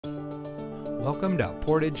Welcome to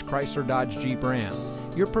Portage Chrysler Dodge Jeep Ram,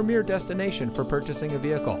 your premier destination for purchasing a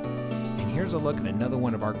vehicle. And here's a look at another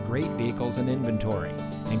one of our great vehicles in inventory,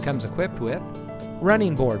 and comes equipped with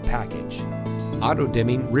running board package,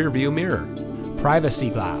 auto-dimming rear view mirror,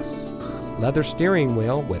 privacy glass, leather steering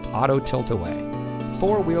wheel with auto tilt-away,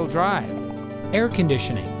 four-wheel drive, air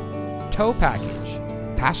conditioning, tow package,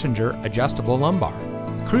 passenger adjustable lumbar,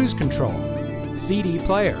 cruise control, CD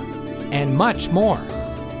player, and much more.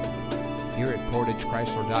 Here at Portage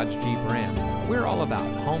Chrysler Dodge Jeep Ram, we're all about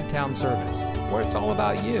hometown service, where it's all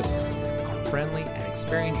about you. Our friendly and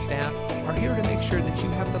experienced staff are here to make sure that you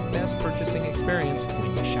have the best purchasing experience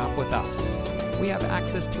when you shop with us. We have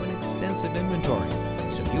access to an extensive inventory,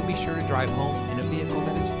 so you'll be sure to drive home in a vehicle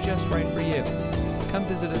that is just right for you. Come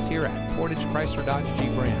visit us here at Portage Chrysler Dodge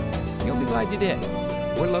Jeep Ram. You'll be glad you did.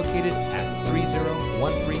 We're located at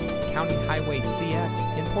 3013 County Highway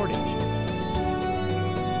CX in Portage.